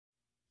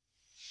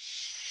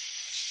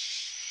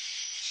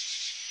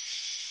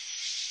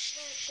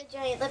The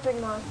giant leopard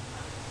moth.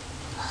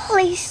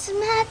 Holy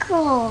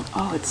smackerel!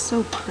 Oh, it's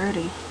so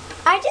pretty.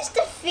 I just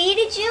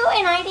defeated you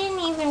and I didn't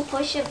even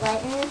push a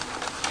button.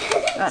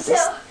 God, So,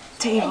 this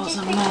table's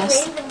a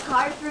mess. random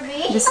card for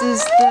me. This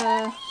is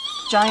the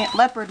giant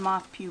leopard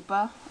moth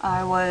pupa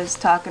I was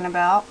talking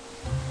about.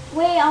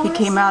 He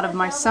came out of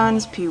my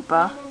son's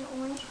pupa.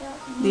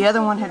 The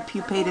other one had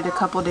pupated a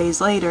couple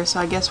days later, so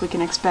I guess we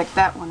can expect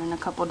that one in a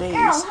couple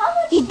days.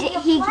 He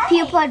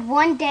pupaed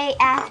one day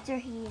after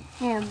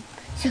him,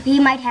 so he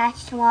might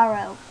hatch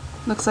tomorrow.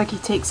 Looks like he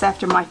takes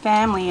after my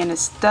family and is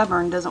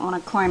stubborn, doesn't want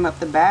to climb up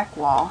the back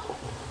wall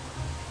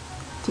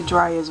to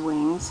dry his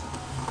wings.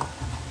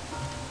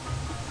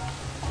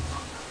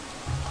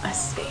 Let's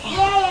see.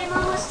 Yay, I'm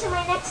almost to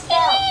my next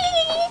step.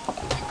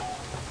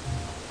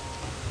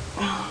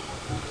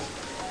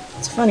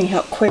 It's funny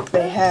how quick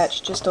they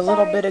hatched. Just a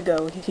little bit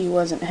ago he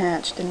wasn't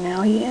hatched, and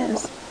now he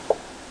is.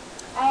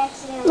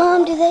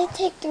 Mom, do they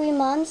take 3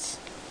 months?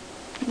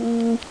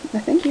 I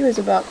think he was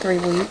about 3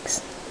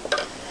 weeks.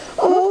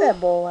 Move that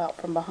bowl out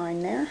from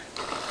behind there.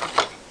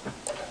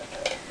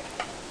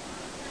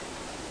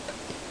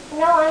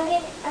 No, I'm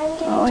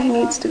getting Oh, he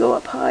needs to go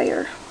up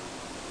higher.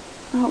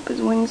 I hope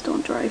his wings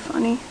don't dry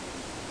funny.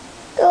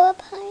 Go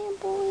up higher,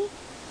 boy.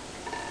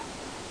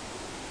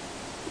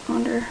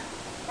 Wonder.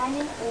 I'm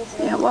in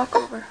freezer. Yeah, walk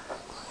over.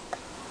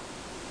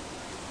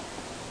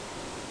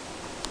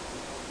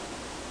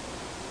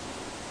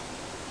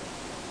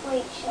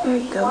 Wait, There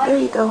you go, there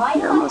you go.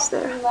 You're almost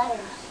there.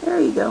 There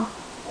you go.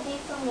 Are they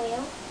from you?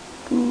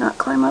 Can you not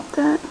climb up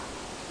that?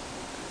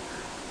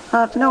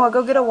 Noah,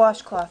 go get a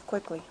washcloth,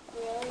 quickly.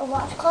 A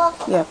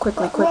washcloth? Yeah,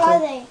 quickly, Where are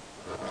quickly.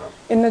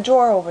 they? In the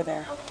drawer over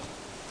there.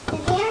 In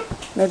here?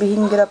 Maybe he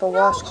can get up a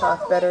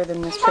washcloth better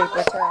than this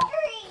paper towel.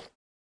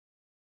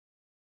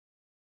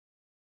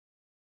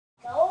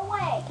 Go away.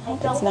 I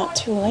hope don't it's not want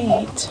too you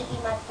late. to be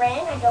my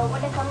friend. I don't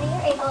want to come to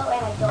your igloo,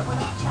 and I don't want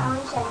to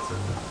challenge that.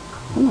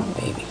 Come on,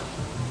 baby.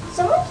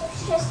 Someone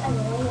keeps just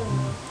annoying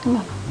me. Come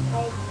on.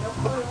 I have no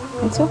clue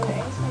who It's it okay.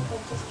 is, but they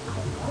just keep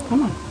annoying me.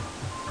 Come on.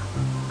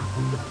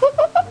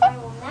 And I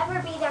will never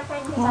be their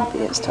friend because Won't be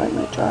as time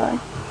to dry.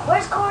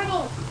 Where's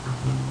Courtney?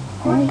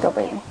 There you go,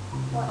 baby.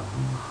 What?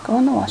 Go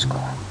in the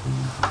washcloth.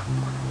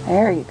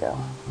 There you go.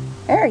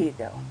 There you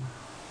go.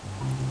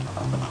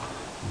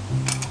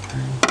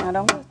 Now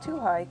don't go too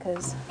high,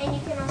 because... And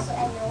you can also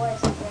add Noah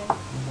as a friend.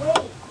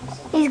 Wait.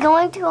 He's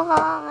going too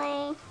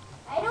high.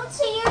 I don't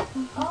see you.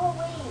 Oh,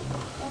 wait.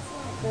 That's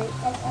not great.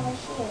 That's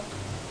LSU.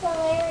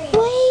 Hilarious.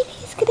 Wait,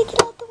 he's gonna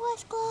get out the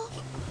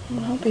washcloth. I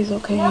hope he's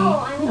okay. No,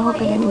 I hope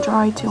it didn't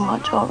dry too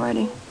much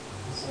already.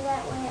 So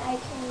that way I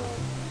can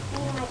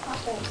feed my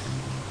puppers.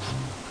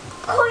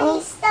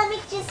 Courtney's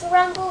stomach just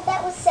rumbled.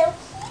 That was so cute.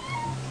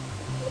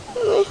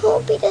 I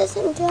hope he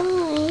doesn't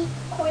die.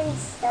 Courtney's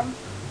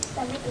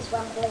stomach is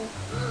rumbling.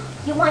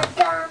 You want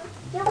gum?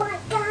 You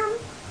want gum?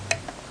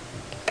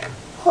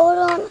 Hold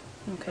on.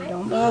 Okay,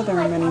 don't bother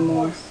him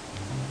anymore.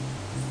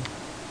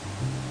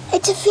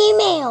 It's a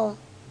female.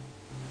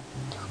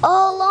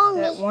 All along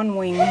That one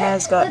wing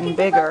has gotten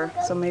bigger,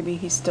 so maybe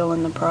he's still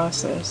in the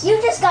process. You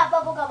just got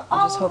bubblegum all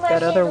I just hope over my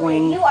that other chandelier.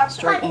 wing You are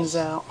straightens punished.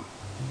 out.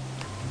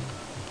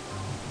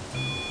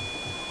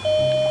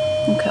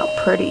 Look how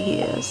pretty he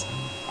is.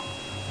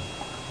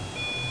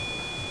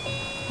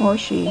 Or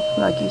she,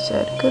 like you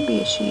said. Could be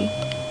a she.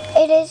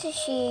 It is a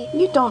she.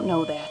 You don't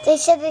know that. They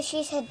said that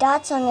she's had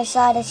dots on their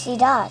side. I see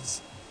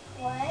dots.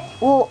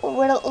 What? Well,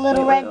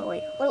 little Wait, red,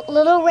 wait.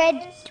 little red.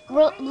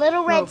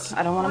 Move.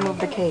 I don't want to move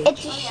the cage.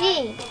 It's a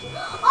she.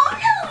 Oh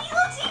no, he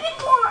looks even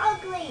more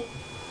ugly.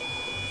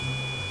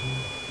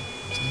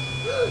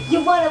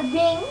 You want a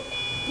ring?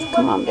 You want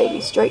Come a on, baby.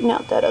 ring? Straighten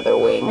out that other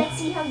wing. Let's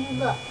see how you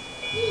look.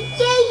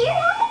 Yay, you're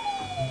happy.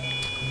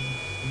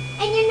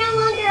 And you're no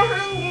longer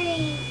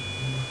hungry.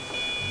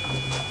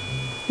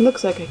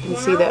 Looks like I can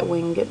see that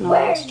wing getting a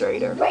little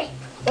straighter. Rape.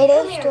 It Come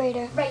is here.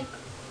 straighter. Rape.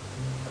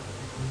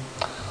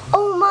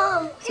 Oh,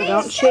 Mom. So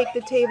don't shake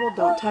the table.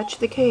 Don't touch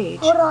the cage.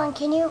 Hold on.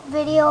 Can you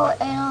video it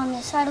on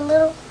the side a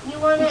little? You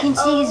want You can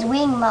see his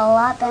wing a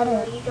lot No,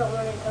 better. you don't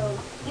want to go.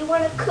 You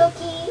want a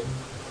cookie?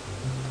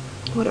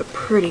 What a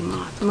pretty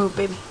moth. Move,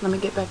 baby. Let me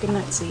get back in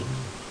that seat.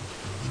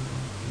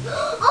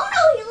 Oh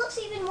no, he looks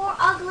even more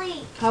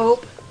ugly.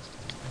 Hope.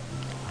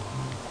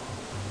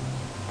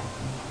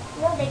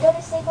 No, they go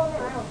to sleep on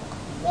their own.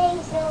 Yeah,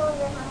 he's no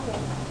longer hungry.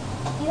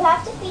 You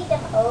have to feed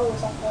them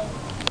O's, I think.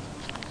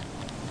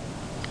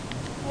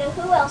 You know,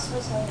 who else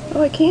was hungry?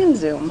 Oh, I can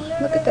zoom. Do you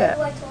Look at remember that.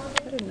 who I told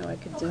I you? didn't know I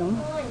could Oh, zoom.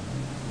 come on.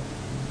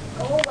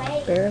 Go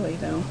away. Barely,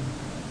 though.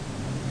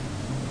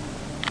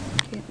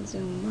 Can't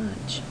zoom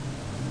much.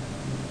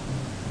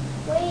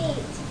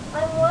 Wait,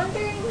 I'm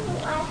wondering who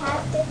I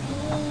have to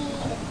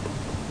feed.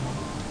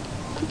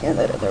 Yeah,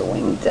 that other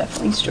wing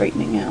definitely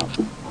straightening out.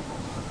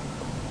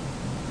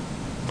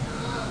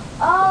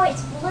 Oh,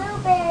 it's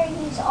Blueberry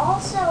who's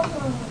also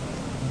hungry.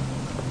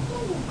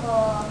 Here you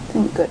go.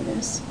 Thank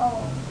goodness.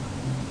 Oh.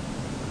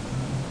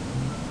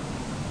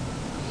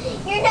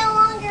 You're no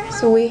longer hungry.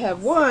 So we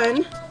have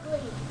one Ugly.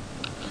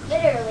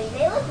 Literally,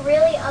 they look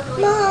really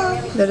ugly.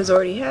 Mom. That has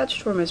already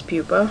hatched from his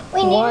pupa.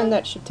 We need One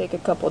that should take a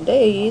couple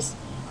days,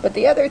 but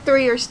the other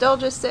 3 are still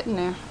just sitting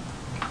there.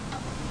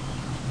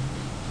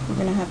 We're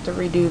gonna have to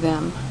redo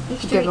them.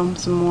 Give them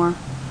some more.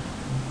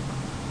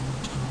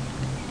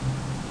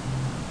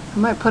 I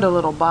might put a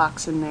little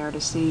box in there to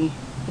see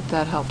if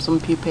that helps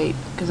them pupate,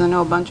 because I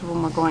know a bunch of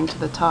them are going to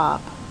the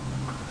top.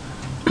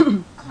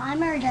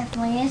 Climber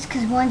definitely is,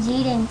 because one's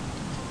eating.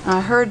 I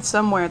heard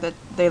somewhere that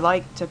they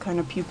like to kind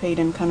of pupate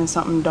in kind of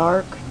something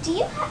dark. Do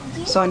you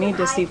So I need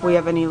to see if we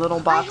have any little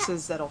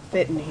boxes that'll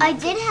fit in here. I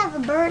did have a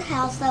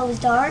birdhouse that was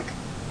dark.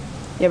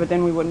 Yeah, but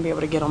then we wouldn't be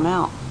able to get them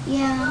out.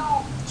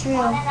 Yeah, true.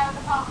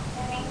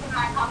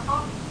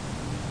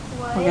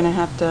 We're gonna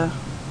have to.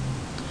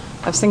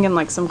 I was thinking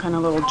like some kind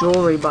of little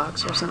jewelry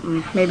box or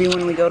something. Maybe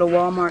when we go to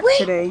Walmart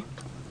today.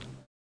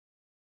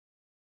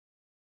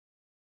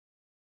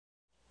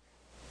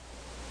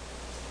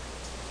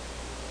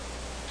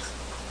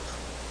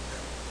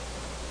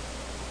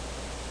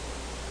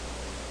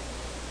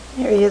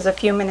 Here he is a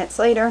few minutes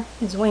later.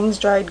 His wings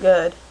dried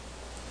good.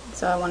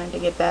 So I wanted to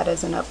get that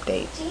as an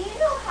update. Do you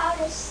know how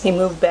to He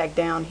moved back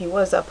down. He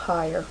was up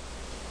higher.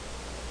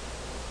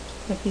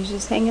 But he's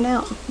just hanging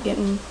out,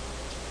 getting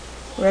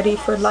ready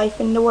for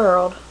life in the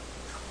world.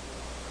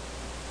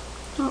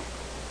 Oh.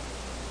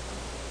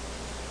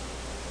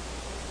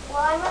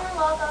 Well, I'm gonna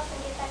log off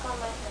and get back on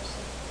my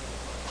person.